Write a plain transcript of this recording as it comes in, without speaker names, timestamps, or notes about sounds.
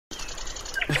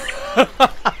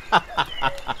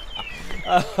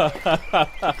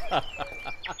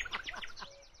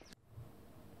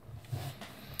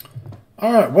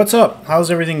Alright, what's up? How's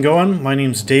everything going? My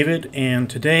name's David, and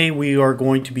today we are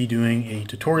going to be doing a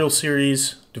tutorial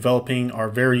series developing our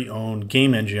very own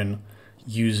game engine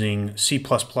using C++ and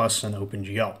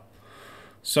OpenGL.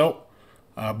 So,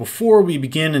 before we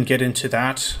begin and get into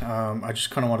that, I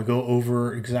just kind of want to go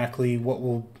over exactly what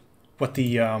we're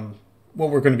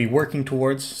going to be working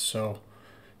towards. So,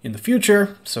 in the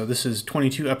future, so this is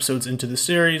 22 episodes into the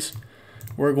series,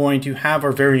 we're going to have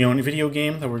our very own video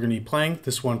game that we're going to be playing.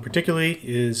 This one particularly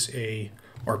is a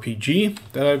RPG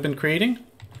that I've been creating.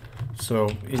 So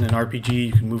in an RPG,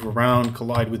 you can move around,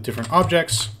 collide with different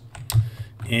objects,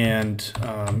 and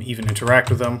even interact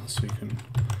with them. So you can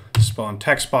spawn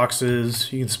text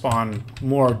boxes, you can spawn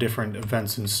more different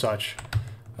events and such.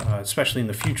 Especially in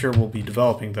the future, we'll be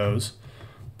developing those.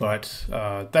 But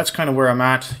that's kind of where I'm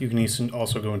at. You can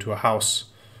also go into a house,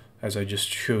 as I just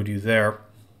showed you there.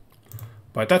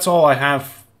 But that's all I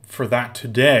have for that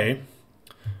today.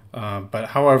 But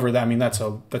however, that's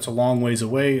a long ways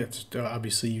away. It's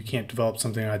obviously you can't develop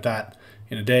something like that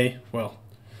in a day. Well,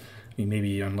 I mean,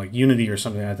 maybe on like Unity or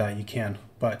something like that you can.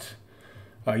 But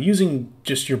using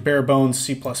just your bare bones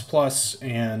C++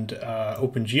 and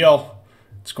OpenGL,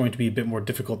 it's going to be a bit more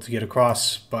difficult to get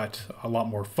across, but a lot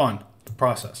more fun, the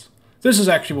process. This is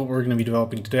actually what we're going to be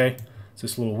developing today. It's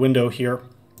this little window here.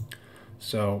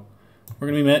 So we're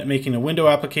going to be making a window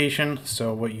application.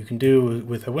 So what you can do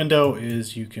with a window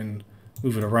is you can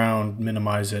move it around,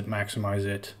 minimize it, maximize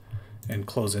it, and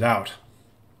close it out.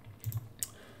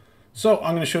 So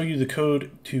I'm going to show you the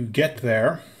code to get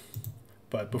there.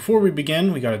 But before we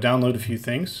begin, we got to download a few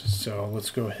things. So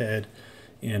let's go ahead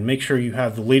and make sure you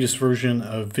have the latest version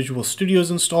of Visual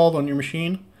Studios installed on your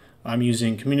machine. I'm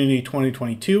using Community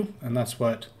 2022, and that's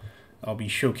what I'll be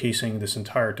showcasing this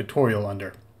entire tutorial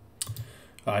under.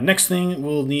 Next thing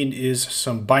we'll need is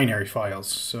some binary files.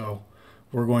 So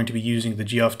we're going to be using the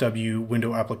glfw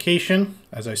window application,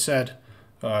 as I said,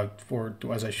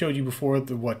 as I showed you before,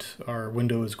 what our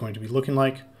window is going to be looking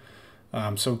like.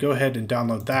 So go ahead and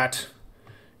download that.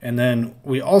 And then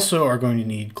we also are going to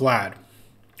need GLAD.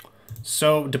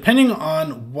 So depending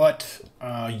on what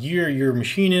year your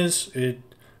machine is, it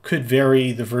could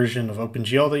vary the version of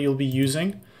OpenGL that you'll be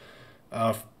using.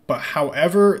 But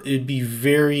however, it'd be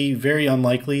very, very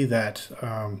unlikely that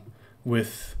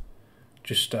with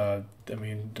just,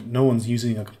 no one's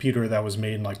using a computer that was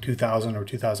made in like 2000 or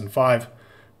 2005.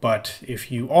 But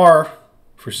if you are,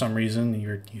 for some reason,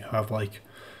 you have like,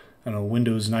 I don't know,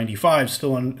 Windows 95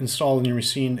 still installed in your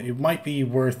machine, it might be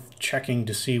worth checking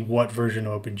to see what version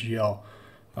of OpenGL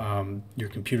your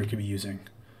computer could be using.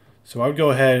 So I would go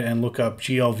ahead and look up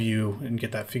glview and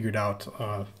get that figured out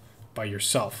by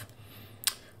yourself.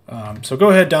 So go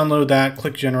ahead, download that,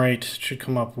 click generate. It should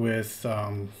come up with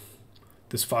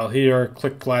this file here.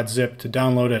 Click glad zip to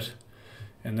download it,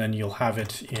 and then you'll have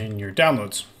it in your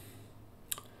downloads.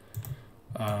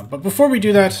 But before we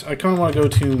do that, I kind of want to go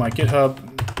to my GitHub,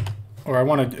 or I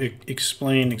want to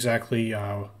explain exactly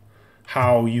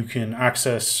how you can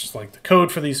access like the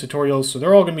code for these tutorials. So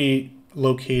they're all going to be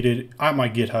located at my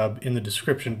GitHub in the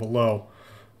description below.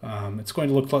 It's going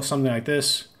to look like something like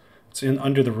this. It's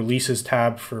under the Releases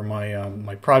tab for my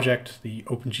my project, the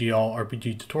OpenGL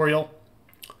RPG tutorial.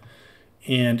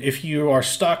 And if you are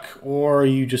stuck or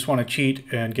you just want to cheat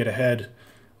and get ahead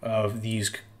of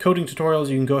these coding tutorials,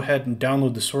 you can go ahead and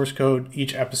download the source code.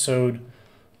 Each episode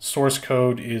source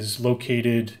code is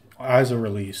located as a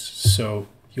release, so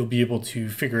you'll be able to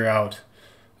figure out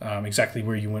exactly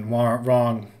where you went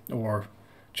wrong, or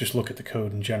just look at the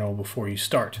code in general before you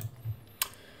start.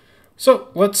 So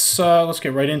let's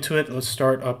get right into it. Let's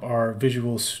start up our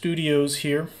Visual Studios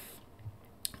here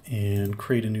and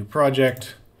create a new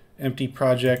project, empty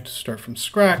project, start from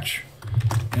scratch,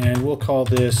 and we'll call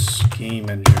this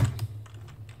Game Engine.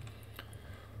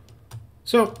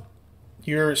 So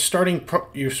your starting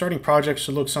project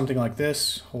should look something like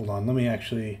this. Hold on, let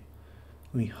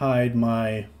me hide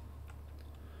my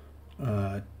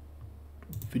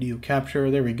video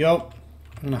capture. There we go.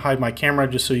 I'm going to hide my camera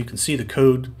just so you can see the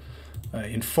code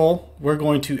in full. We're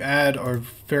going to add our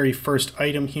very first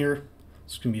item here.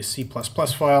 It's going to be a C++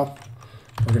 file.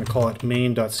 We're going to call it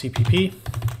main.cpp.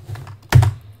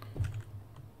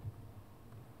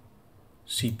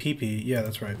 CPP, yeah,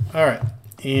 that's right. All right,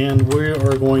 and we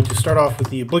are going to start off with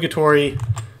the obligatory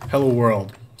hello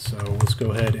world. So let's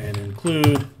go ahead and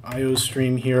include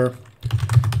IOStream here,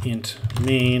 int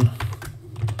main,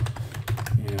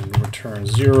 and return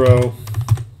 0.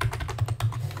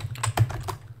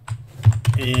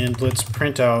 And let's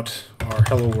print out our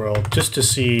hello world just to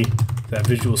see that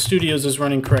Visual Studios is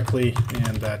running correctly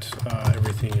and that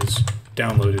everything is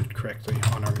downloaded correctly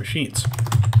on our machines.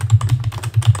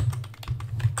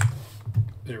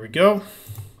 There we go.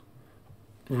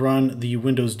 Run the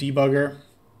Windows debugger.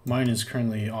 Mine is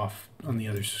currently off on the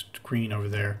other screen over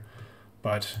there,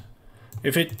 but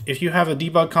if you have a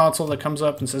debug console that comes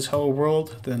up and says hello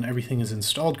world, then everything is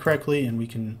installed correctly and we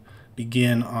can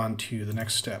begin on to the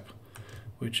next step,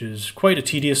 which is quite a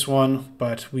tedious one,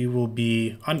 but we will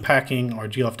be unpacking our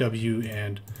glfw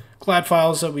and GLAD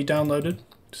files that we downloaded.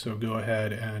 So go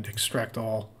ahead and extract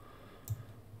all,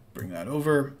 bring that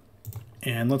over,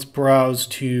 and let's browse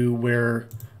to where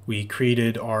we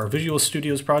created our Visual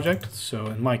Studios project. So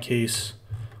in my case,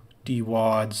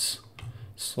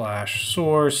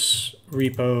 dwads/source,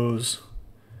 repos,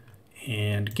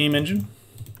 and game engine.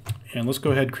 And let's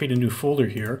go ahead and create a new folder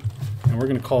here. And we're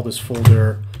going to call this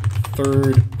folder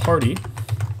third party.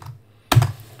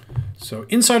 So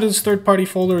inside of this third party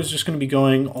folder is just going to be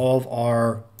going all of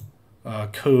our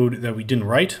code that we didn't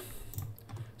write.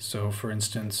 So for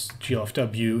instance,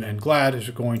 glfw and GLAD is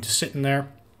going to sit in there.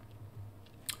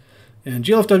 And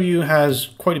glfw has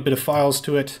quite a bit of files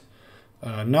to it.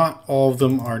 Not all of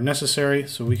them are necessary,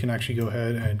 so we can actually go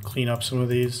ahead and clean up some of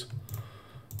these.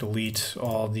 Delete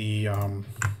all the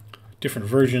different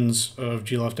versions of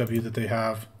glfw that they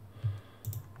have.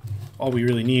 All we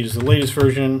really need is the latest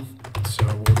version, so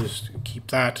we'll just keep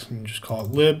that and just call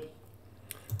it lib.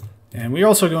 And we're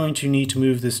also going to need to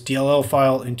move this DLL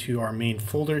file into our main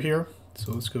folder here.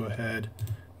 So let's go ahead,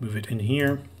 move it in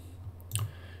here.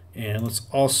 And let's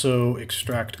also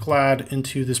extract GLAD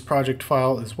into this project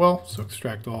file as well. So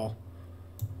extract all,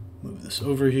 move this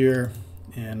over here,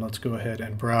 and let's go ahead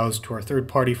and browse to our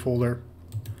third-party folder.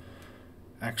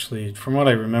 Actually, from what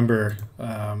I remember,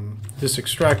 this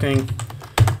extracting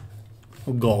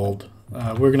gold.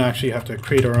 We're going to actually have to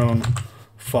create our own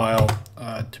file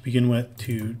to begin with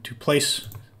to place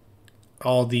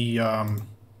all the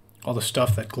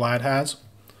stuff that GLAD has,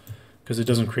 because it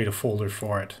doesn't create a folder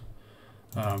for it.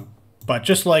 But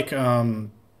just like glfw,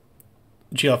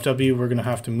 we're going to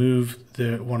have to move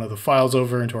one of the files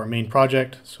over into our main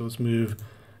project. So let's move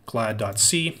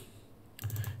glad.c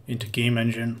into game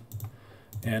engine.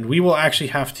 And we will actually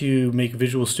have to make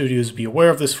Visual Studios be aware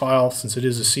of this file since it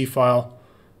is a C file.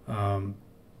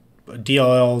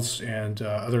 DLLs and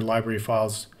other library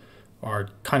files are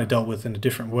kind of dealt with in a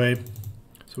different way,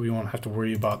 so we won't have to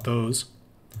worry about those.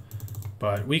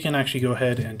 But we can actually go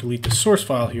ahead and delete the source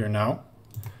file here now.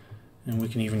 And we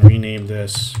can even rename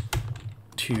this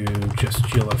to just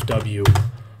glfw,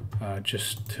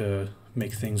 just to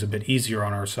make things a bit easier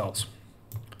on ourselves.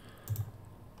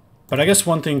 But I guess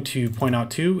one thing to point out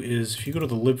too is if you go to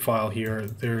the lib file here,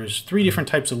 there's 3 different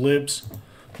types of libs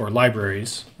or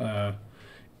libraries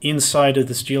inside of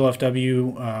this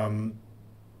glfw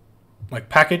like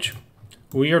package.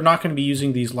 We are not going to be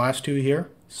using these last 2 here.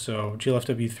 So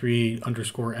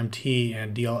glfw3_mt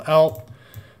and DLL.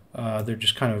 They're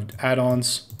just kind of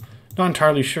add-ons. Not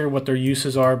entirely sure what their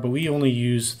uses are, but we only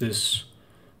use this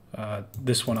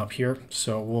this one up here.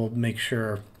 So we'll make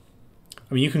sure.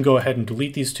 I mean, you can go ahead and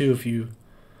delete these 2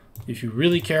 if you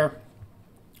really care.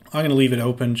 I'm going to leave it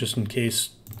open just in case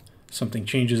something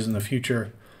changes in the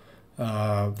future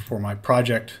for my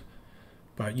project.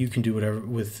 But you can do whatever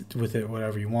with it,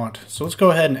 whatever you want. So let's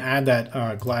go ahead and add that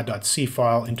glad.c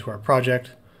file into our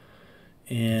project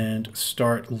and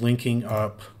start linking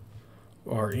up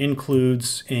our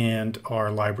includes and our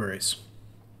libraries.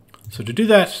 So to do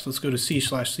that, let's go to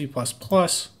C/C++,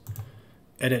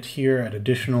 edit here at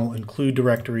additional include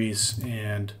directories,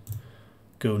 and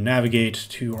go navigate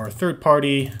to our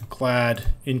third-party GLAD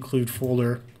include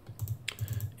folder.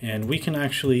 And we can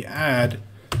actually add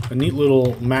a neat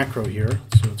little macro here.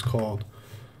 So it's called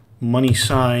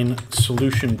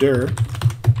 $solution_dir.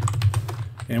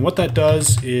 And what that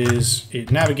does is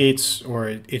it navigates, or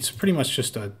it's pretty much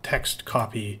just a text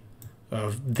copy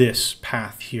of this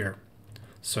path here.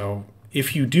 So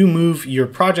if you do move your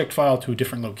project file to a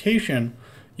different location,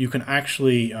 you can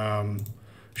actually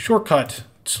shortcut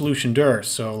 $solution_dir.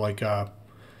 So like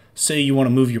say you want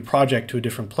to move your project to a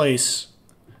different place,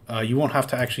 you won't have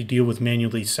to actually deal with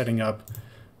manually setting up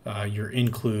your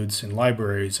includes and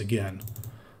libraries again.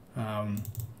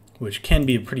 Which can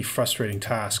be a pretty frustrating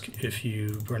task if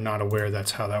you are not aware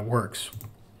that's how that works.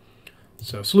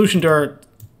 So $solution_dir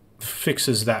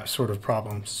fixes that sort of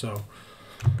problem. So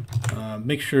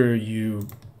make sure you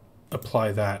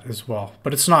apply that as well,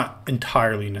 but it's not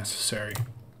entirely necessary.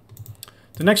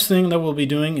 The next thing that we'll be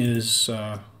doing is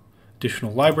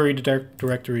additional library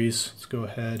directories. Let's go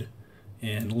ahead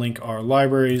and link our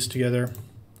libraries together.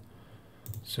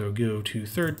 So go to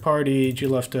third party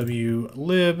glfw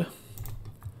lib,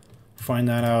 find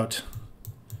that out,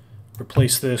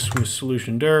 replace this with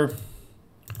solution dir,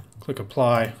 click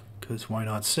apply, because why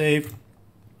not save.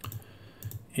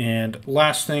 And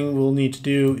last thing we'll need to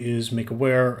do is make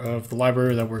aware of the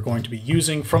library that we're going to be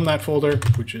using from that folder,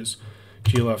 which is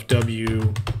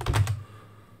glfw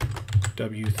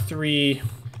w3.lib.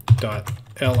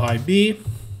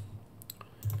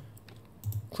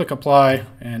 Click apply,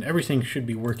 and everything should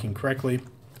be working correctly.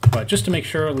 But just to make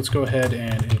sure, let's go ahead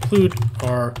and include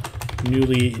our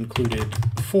newly included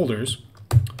folders.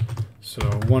 So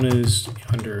one is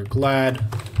under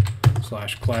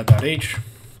glad/glad.h,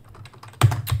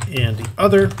 and the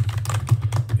other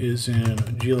is in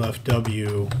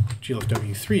glfw3.h.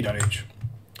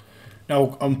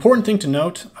 Now, an important thing to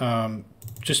note,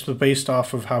 just based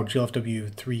off of how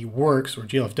glfw3 works, or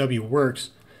glfw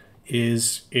works,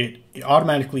 is it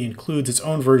automatically includes its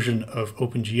own version of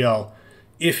OpenGL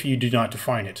if you do not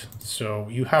define it. So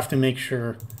you have to make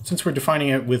sure, since we're defining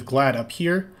it with glad up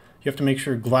here, you have to make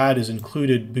sure glad is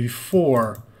included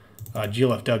before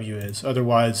glfw is.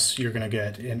 Otherwise, you're going to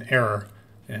get an error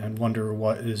and wonder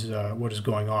what is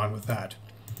going on with that.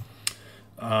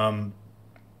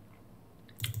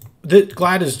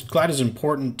 Glad is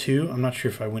important too. I'm not sure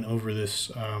if I went over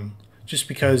this, just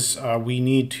because we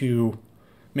need to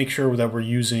make sure that we're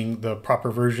using the proper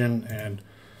version and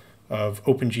of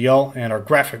OpenGL, and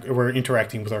we're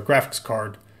interacting with our graphics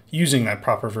card using that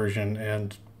proper version,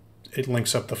 and it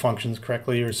links up the functions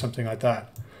correctly or something like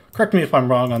that. Correct me if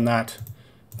I'm wrong on that.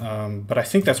 But I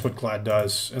think that's what glad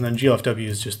does, and then glfw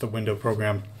is just the window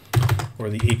program, or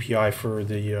the API for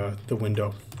the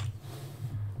window.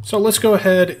 So let's go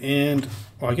ahead and,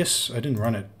 well, I guess I didn't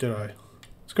run it, did I?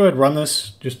 Let's go ahead and run this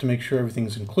just to make sure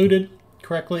everything's included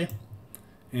correctly.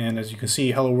 And as you can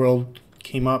see, hello world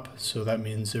came up, so that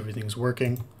means everything's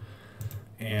working.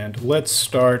 And let's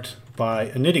start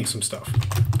by initting some stuff.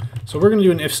 So we're going to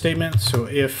do an if statement. So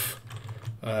if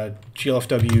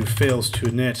glfw fails to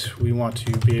init, we want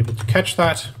to be able to catch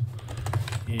that,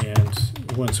 and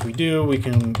once we do, we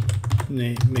can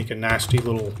make a nasty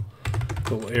little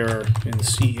error in the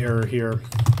C error here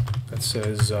that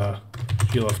says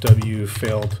glfw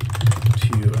failed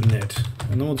to init,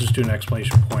 and then we'll just do an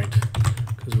exclamation point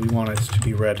because we want it to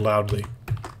be read loudly,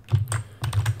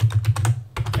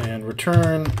 and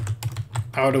return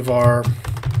out of our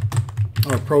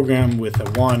program with a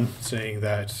 1,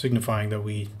 signifying that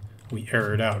we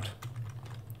errored out.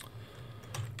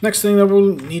 Next thing that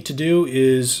we'll need to do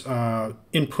is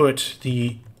input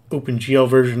the OpenGL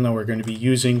version that we're going to be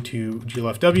using to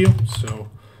glfw.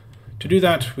 So to do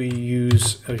that, we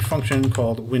use a function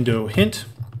called window hint.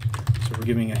 So we're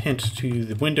giving a hint to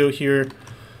the window here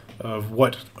of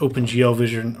what OpenGL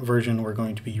version we're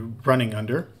going to be running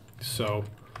under. So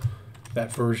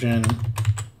that version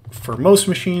for most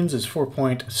machines is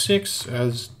 4.6,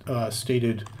 as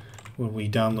stated when we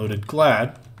downloaded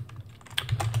glad.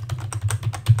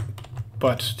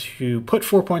 But to put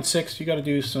 4.6, you got to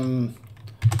do some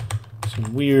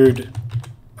weird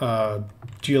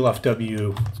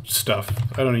glfw stuff.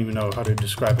 I don't even know how to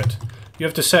describe it. You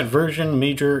have to set version,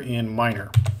 major, and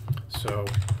minor. So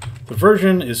the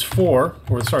version is 4,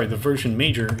 or sorry, the version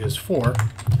major is 4,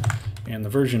 and the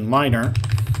version minor,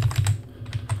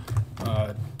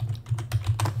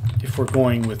 if we're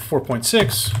going with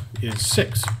 4.6, is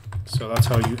 6. So that's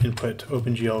how you input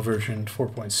OpenGL version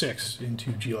 4.6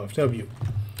 into glfw.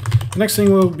 The next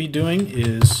thing we'll be doing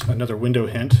is another window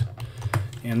hint,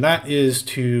 and that is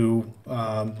to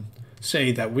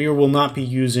say that we will not be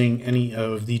using any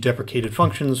of the deprecated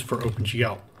functions for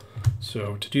OpenGL.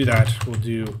 So to do that, we'll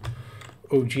do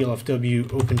glfw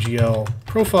OpenGL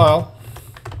profile,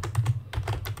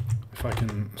 if I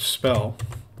can spell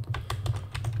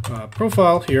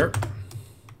profile here,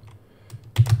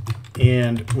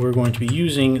 and we're going to be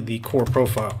using the core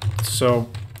profile. So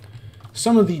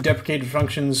some of the deprecated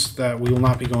functions that we will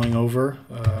not be going over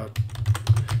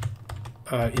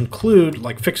include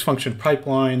like fixed function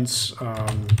pipelines. I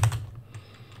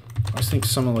think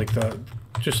some of like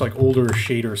just like older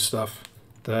shader stuff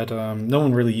that no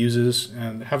one really uses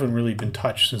and haven't really been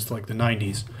touched since like the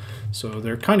 90s. So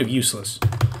they're kind of useless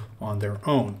on their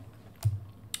own.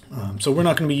 So we're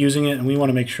not going to be using it, and we want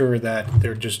to make sure that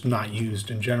they're just not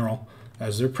used in general,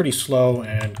 as they're pretty slow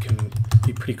and can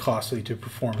be pretty costly to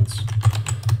performance.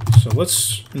 So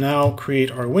let's now create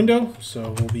our window.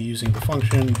 So we'll be using the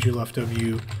function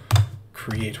glfw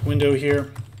create window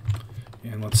here,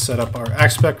 and let's set up our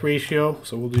aspect ratio.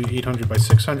 So we'll do 800 by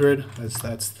 600, as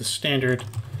that's the standard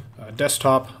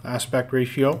desktop aspect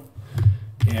ratio.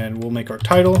 And we'll make our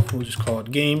title, we'll just call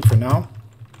it game for now.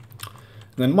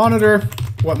 then monitor,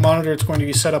 what monitor it's going to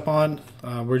be set up on.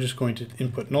 We're just going to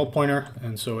input null pointer,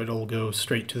 and so it'll go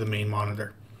straight to the main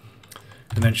monitor.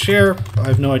 And then share, I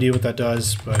have no idea what that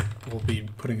does, but we'll be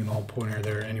putting a null pointer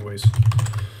there anyways.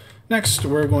 Next,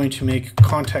 we're going to make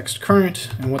context current,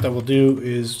 and what that will do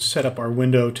is set up our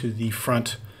window to the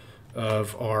front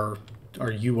of our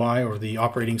UI, or the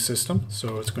operating system.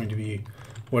 So it's going to be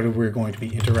what we're going to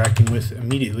be interacting with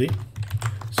immediately.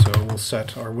 So we'll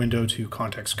set our window to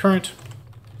context current.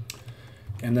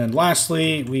 And then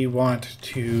lastly, we want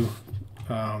to,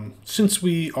 since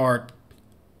we are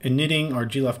initting our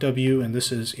glfw, and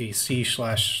this is a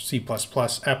C/C++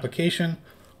 application,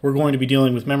 we're going to be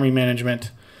dealing with memory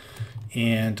management.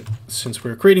 And since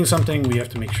we're creating something, we have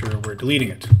to make sure we're deleting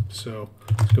it. So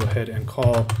let's go ahead and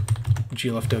call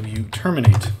glfw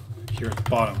terminate here at the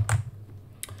bottom.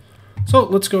 So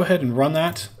let's go ahead and run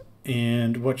that.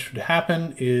 And what should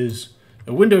happen is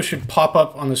a window should pop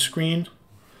up on the screen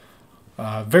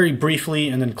very briefly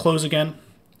and then close again,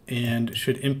 and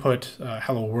should input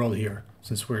hello world here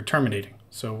since we're terminating.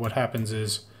 So what happens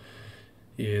is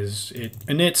it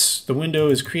inits, the window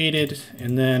is created,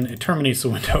 and then it terminates the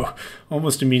window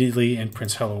almost immediately and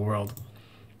prints hello world.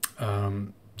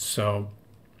 So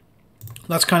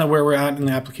that's kind of where we're at in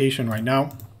the application right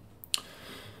now.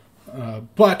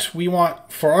 But we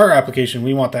want, for our application,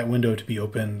 we want that window to be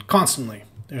open constantly,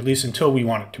 at least until we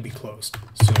want it to be closed.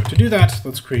 So to do that,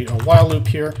 let's create a while loop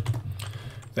here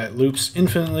that loops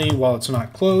infinitely while it's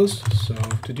not closed. So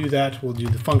to do that, we'll do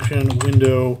the function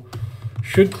window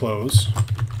should close.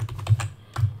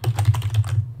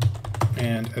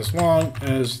 And as long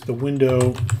as the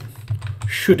window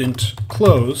shouldn't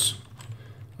close,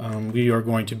 we are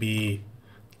going to be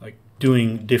like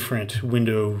doing different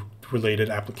window related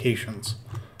applications.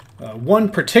 One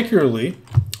particularly,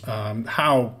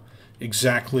 how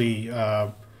exactly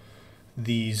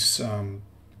these, here,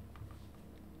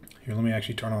 let me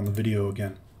actually turn on the video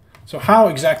again. So how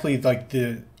exactly like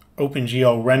the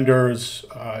OpenGL renders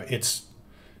its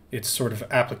sort of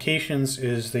applications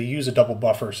is they use a double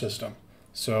buffer system.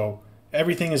 So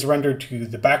everything is rendered to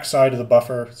the back side of the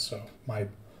buffer, so my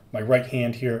right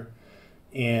hand here,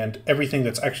 and everything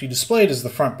that's actually displayed is the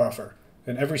front buffer.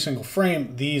 In every single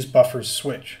frame, these buffers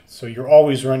switch. So you're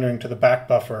always rendering to the back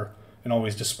buffer and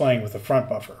always displaying with the front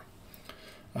buffer.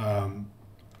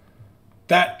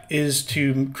 That is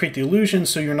to create the illusion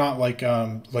so you're not like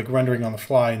rendering on the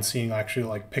fly and seeing actually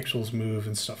like pixels move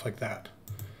and stuff like that,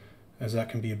 as that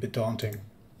can be a bit daunting.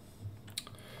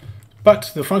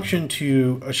 But the function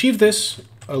to achieve this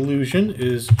illusion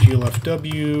is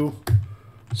glfw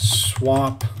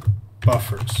swap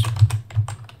buffers.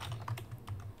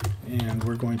 And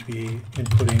we're going to be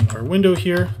inputting our window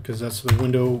here because that's the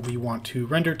window we want to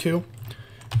render to.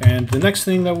 And the next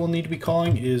thing that we'll need to be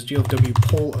calling is glfw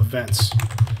poll events.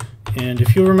 And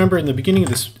if you'll remember in the beginning of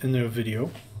this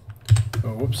video,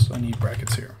 oh whoops, I need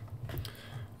brackets here.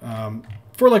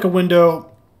 For like a window,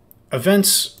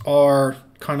 events are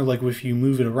kind of like if you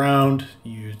move it around,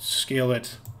 you scale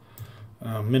it,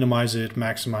 minimize it,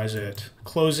 maximize it,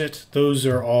 close it. Those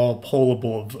are all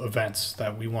pollable events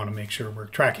that we want to make sure we're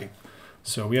tracking.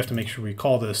 So we have to make sure we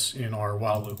call this in our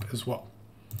while loop as well.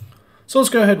 So let's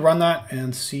go ahead and run that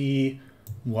and see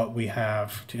what we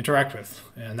have to interact with.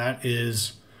 And that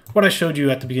is what I showed you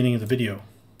at the beginning of the video.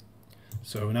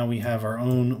 So now we have our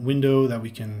own window that we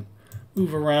can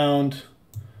move around.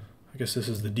 I guess this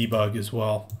is the debug as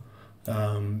well.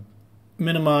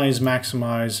 Minimize,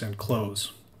 maximize, and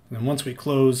close. And then once we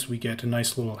close, we get a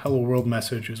nice little hello world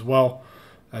message as well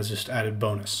as just added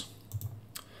bonus.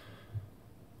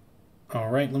 All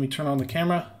right, let me turn on the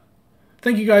camera.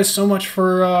 Thank you guys so much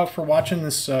for watching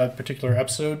this particular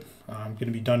episode. I'm going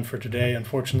to be done for today,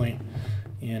 unfortunately.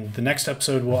 In the next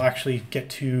episode, we'll actually get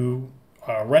to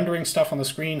rendering stuff on the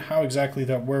screen, how exactly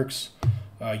that works,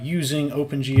 using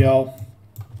OpenGL.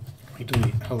 Let me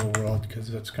delete hello world because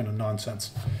that's kind of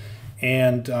nonsense.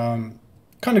 And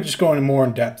kind of just going more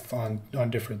in depth on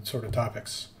different sort of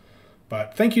topics.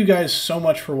 But thank you guys so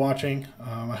much for watching.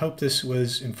 I hope this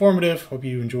was informative. Hope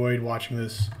you enjoyed watching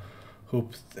this.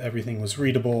 Hope everything was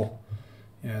readable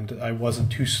and I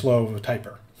wasn't too slow of a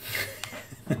typer.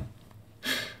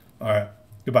 All right,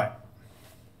 goodbye.